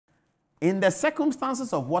in the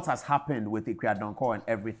circumstances of what has happened with Ekua Donkor and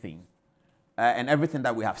everything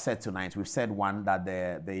that we have said tonight, we've said one that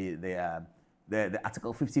the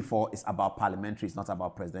Article 54 is about parliamentary, it's not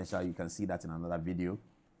about presidential. You can see that in another video.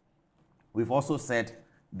 We've also said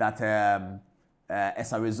that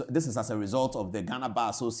this is as a result of the Ghana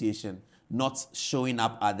Bar Association not showing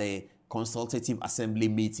up at the Consultative Assembly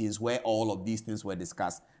meetings where all of these things were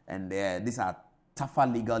discussed. And these are tougher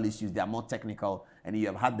legal issues. They are more technical. And you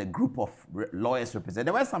have had the group of lawyers represent.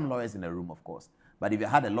 There were some lawyers in the room, of course. But if you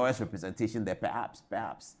had a lawyer's representation there, perhaps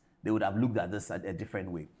they would have looked at this a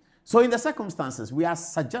different way. So in the circumstances, we are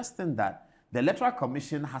suggesting that the Electoral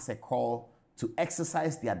Commission has a call to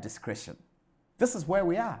exercise their discretion. This is where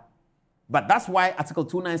we are. But that's why Article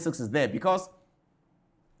 296 is there, because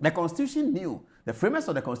the Constitution knew, the framers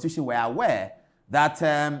of the Constitution were aware that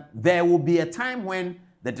there will be a time when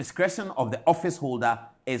the discretion of the office holder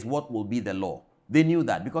is what will be the law. They knew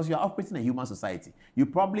that because you are operating in a human society. You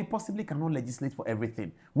possibly cannot legislate for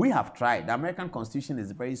everything. We have tried. The American Constitution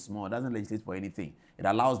is very small. It doesn't legislate for anything. It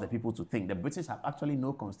allows the people to think. The British have actually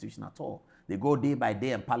no constitution at all. They go day by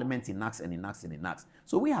day and Parliament enacts and enacts and enacts.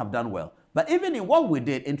 So we have done well. But even in what we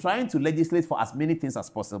did in trying to legislate for as many things as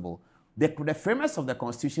possible, the framers of the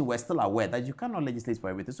Constitution were still aware that you cannot legislate for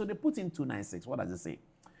everything. So they put in 296. What does it say?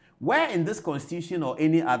 Where in this Constitution or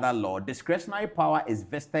any other law, discretionary power is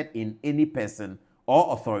vested in any person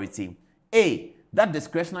or authority, A, that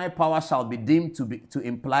discretionary power shall be deemed to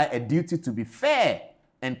imply a duty to be fair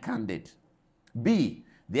and candid. B,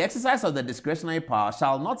 the exercise of the discretionary power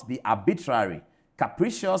shall not be arbitrary,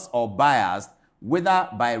 capricious, or biased, whether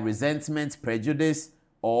by resentment, prejudice,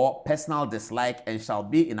 or personal dislike, and shall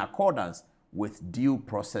be in accordance with due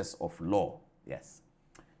process of law. Yes.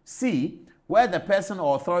 C, where the person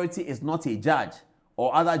or authority is not a judge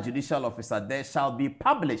or other judicial officer, there shall be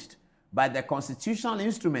published by the constitutional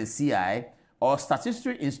instrument CI or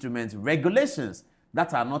statutory instrument regulations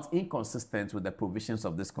that are not inconsistent with the provisions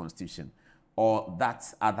of this Constitution or that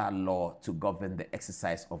other law to govern the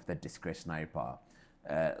exercise of the discretionary power.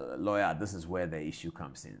 Lawyer, this is where the issue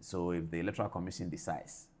comes in. So if the Electoral Commission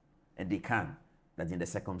decides, and they can, that in the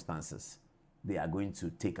circumstances, they are going to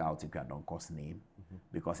take out Ekua Donkor's name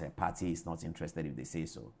because a party is not interested if they say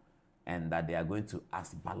so, and that they are going to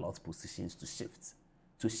ask ballot positions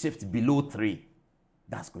to shift below 3,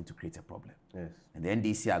 that's going to create a problem. Yes. And the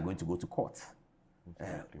NDC are going to go to court.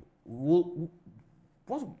 Exactly.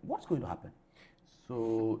 What's going to happen?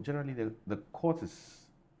 So generally, the court is,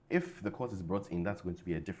 if the court is brought in, that's going to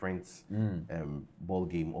be a different ball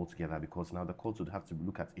game altogether, because now the court would have to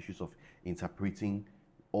look at issues of interpreting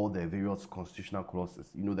all the various constitutional clauses.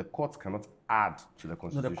 You know, the court cannot add to the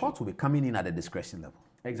Constitution. No, the court will be coming in at the discretion level.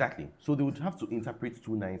 Exactly. So they would have to interpret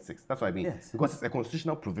 296. That's what I mean. Yes. Because it's a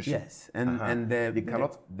constitutional provision. Yes. And they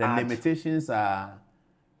cannot. The add. Limitations are.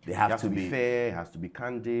 They have to be fair. It has to be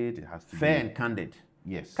candid. It has to fair be and candid.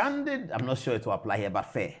 Yes. Candid, I'm not sure it will apply here,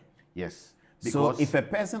 but fair. Yes. So if a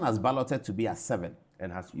person has balloted to be at 7,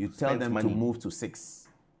 and has you tell them money, to move to 6,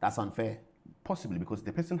 that's unfair. Possibly because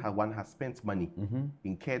the person has spent money,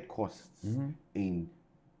 incurred costs in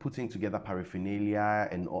putting together paraphernalia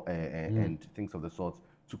and things of the sort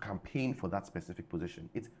to campaign for that specific position.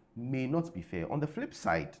 It may not be fair. On the flip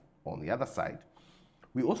side, on the other side,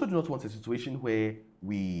 we also do not want a situation where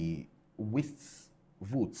we waste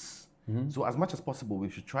votes. So as much as possible, we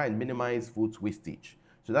should try and minimize vote wastage.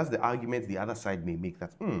 So that's the argument the other side may make,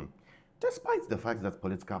 that despite the fact that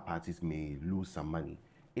political parties may lose some money,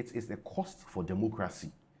 it is a cost for democracy.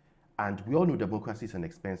 And we all know democracy is an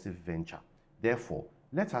expensive venture. Therefore,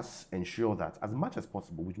 let us ensure that as much as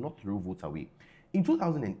possible, we do not throw votes away. In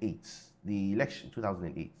 2008, the election,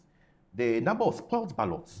 2008, the number of spoiled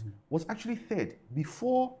ballots was actually third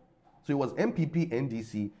before, so it was MPP,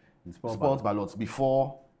 NDC, spoiled ballots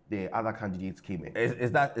before the other candidates came in.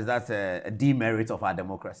 Is that a demerit of our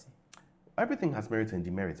democracy? Everything has merits and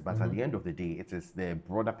demerits, but at the end of the day, it is the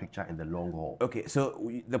broader picture in the long haul. Okay, so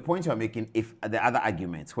the point you are making, if the other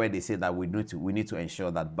arguments where they say that we need to ensure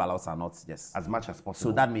that ballots are not just as much as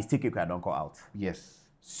possible. So that means take Ekua Donkor out. Yes.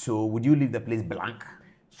 So would you leave the place blank?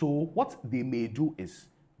 So what they may do is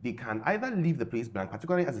they can either leave the place blank,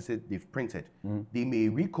 particularly as I said, they've printed. They may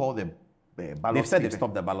recall the ballot. They've said they've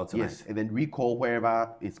stopped the ballot tonight. Yes, and then recall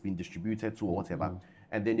wherever it's been distributed to or whatever.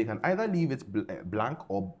 And then they can either leave it blank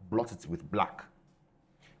or blot it with black.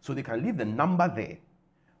 So they can leave the number there,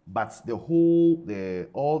 but all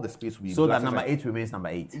the space will be so that number 8 remains number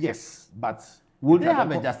 8. Yes, but would they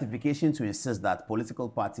have a justification to insist that political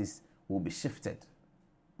parties will be shifted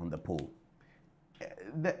on the poll?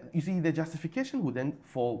 You see, the justification would then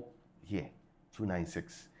fall here,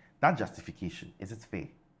 296. That justification, is it fair?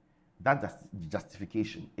 that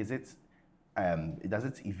justification, is it, does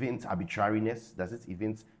it event arbitrariness? Does it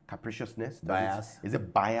event capriciousness? Bias. Is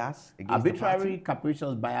it bias against Arbitrary,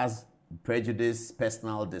 capricious, bias, prejudice,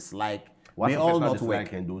 personal dislike, may all not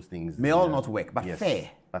work. And those things may all not work, but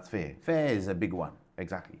fair. That's fair. Fair is a big one.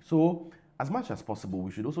 Exactly. So, as much as possible,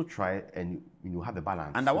 we should also try and have a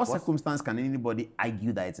balance. Under what circumstance can anybody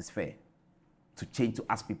argue that it is fair to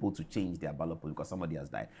ask people to change their ballot because somebody has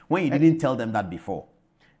died when you didn't tell them that before?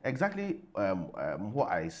 Exactly what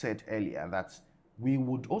I said earlier, that we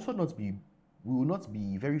will not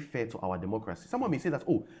be very fair to our democracy. Someone may say that,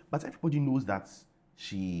 oh, but everybody knows that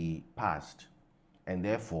she passed, and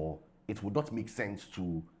therefore it would not make sense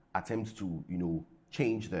to attempt to,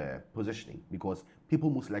 change the positioning because people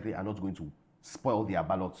most likely are not going to spoil their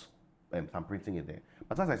ballots from printing it there.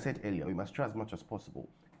 But as I said earlier, we must try as much as possible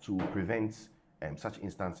to prevent such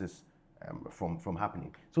instances from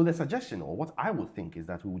happening. So the suggestion, or what I would think, is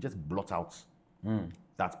that we will just blot out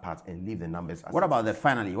that part and leave the numbers as What about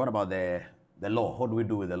the law? What do we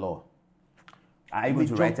do with the law? Are you going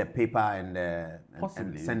to write a paper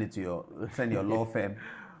and send it to your law firm,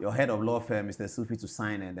 your head of law firm, Mr. Sufi, to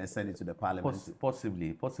sign and then send it to the parliament?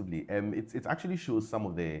 Possibly. It actually shows some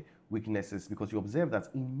of the weaknesses because you observe that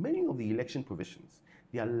in many of the election provisions,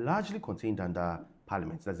 they are largely contained under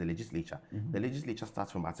parliament, that's the legislature. The legislature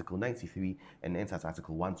starts from Article 93 and ends at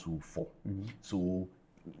Article 124. So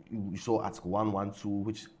you saw Article 112,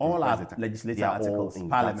 which all our legislative articles,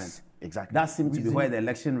 parliament. Exactly. That seems to be where the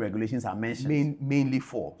election regulations are mentioned. Mainly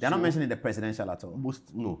for. They're not mentioned in the presidential at all.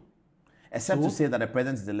 No. Except to say that the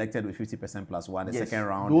president is elected with 50% plus one, the second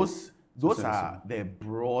round. Those are the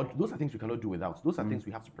broad, those are things we cannot do without. Those are things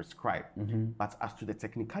we have to prescribe. But as to the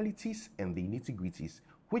technicalities and the nitty-gritties,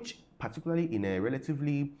 which particularly in a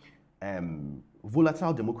relatively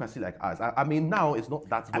volatile democracy like ours, I mean, now it's not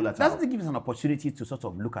that volatile. Doesn't it give us an opportunity to sort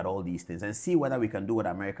of look at all these things and see whether we can do what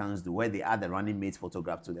Americans do, where they add the running mates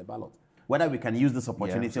photograph to their ballot? Whether we can use this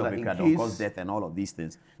opportunity of Ekua Donkor's death and all of these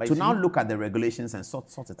things to now look at the regulations and sort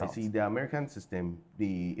it out. See, the American system,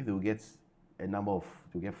 if they will get a number of,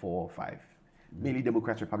 they'll get 4 or 5. Mainly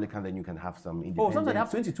Democrats, Republicans, then you can have some independent. Oh, sometimes they have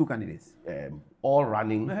 22 candidates. All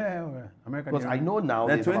running. Because I know now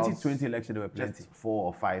the 2020 election, there were plenty. Just 4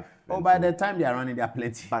 or 5. Oh, by the time they are running, there are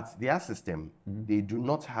plenty. But their system, they do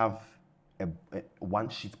not have a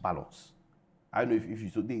one-sheet ballots. I don't know if you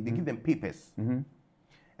so they give them papers.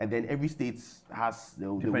 And then every state has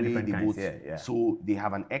the way they vote. So they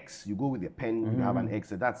have an X. You go with your pen. You have an X.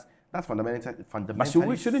 So that's fundamental. But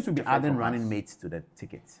shouldn't we be adding running mates to the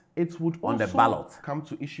ticket? It would on also the ballot come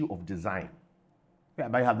to issue of design. Yeah,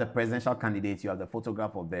 but you have the presidential candidate. You have the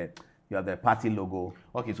photograph of you have the party logo.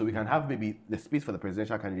 Okay, so we can have maybe the space for the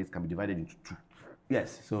presidential candidates can be divided into 2.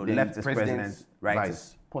 Yes. So the left is president, right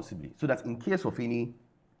is possibly. So that in case of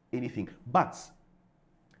anything, but.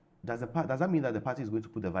 Does that mean that the party is going to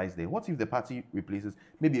put the vice there? What if the party replaces,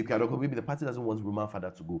 maybe Ekua Donkor, maybe the party doesn't want Roman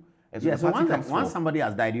father to go? And so once somebody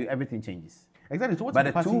has died, everything changes. Exactly. So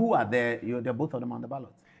but the two who are there, they're both of them on the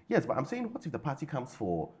ballot. Yes, but I'm saying, what if the party comes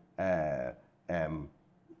for,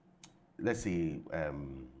 let's say,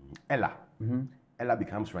 Ella? Ella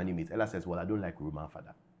becomes running mate. Ella says, well, I don't like Roman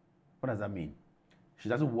father. What does that mean? She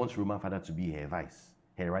doesn't want Roman father to be her vice,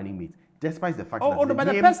 her running mate. Despite the fact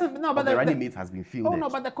that the running mate has been fielded. Oh, no,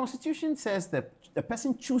 but the Constitution says that the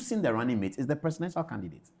person choosing the running mate is the presidential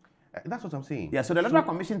candidate. That's what I'm saying. Yeah, so the Electoral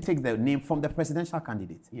Commission takes the name from the presidential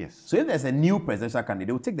candidate. Yes. So if there's a new presidential candidate,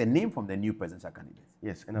 they will take the name from the new presidential candidate.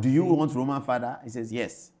 Yes. And do you want Roman father? He says,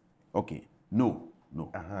 yes. Okay. No.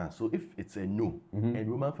 So if it's a no, and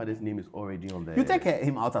Roman father's name is already on there. You take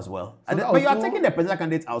him out as well. So but you are taking the presidential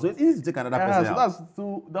candidate out, so it's easy to take another person out.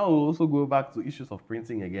 So that will also go back to issues of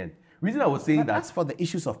printing again. Reason I was saying that. As for the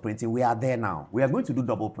issues of printing, we are there now. We are going to do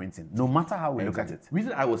double printing, no matter how we look at it.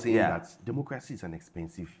 Reason I was saying that democracy is an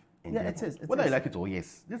expensive endeavor. Yeah, it is. Whether you like it or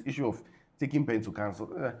yes. This issue of taking pen to cancel.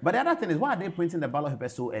 But the other thing is, why are they printing the ballot paper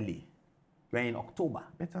so early? We're in October.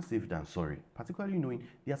 Better safe than sorry. Particularly knowing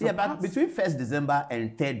but between 1st December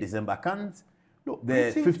and 3rd December,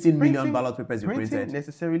 the 15 million ballot papers you printed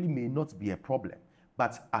necessarily may not be a problem.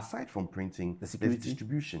 But aside from printing, there's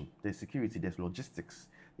distribution, there's security, there's logistics.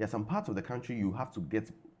 There are some parts of the country you have to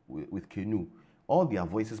get with canoe. All their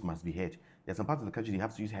voices must be heard. There are some parts of the country they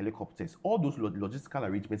have to use helicopters. All those logistical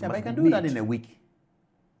arrangements must be made. But I can do that in a week.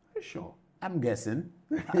 Are you sure? I'm guessing.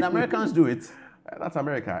 And Americans do it. That's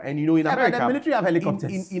America. And in America... the military have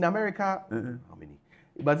helicopters. In America... How many?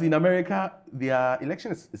 But in America, their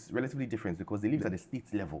election is relatively different because they live at the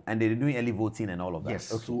state level. And they're doing early voting and all of that.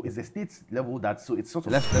 Yes. Okay. So it's the state level so it's sort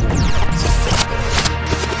of...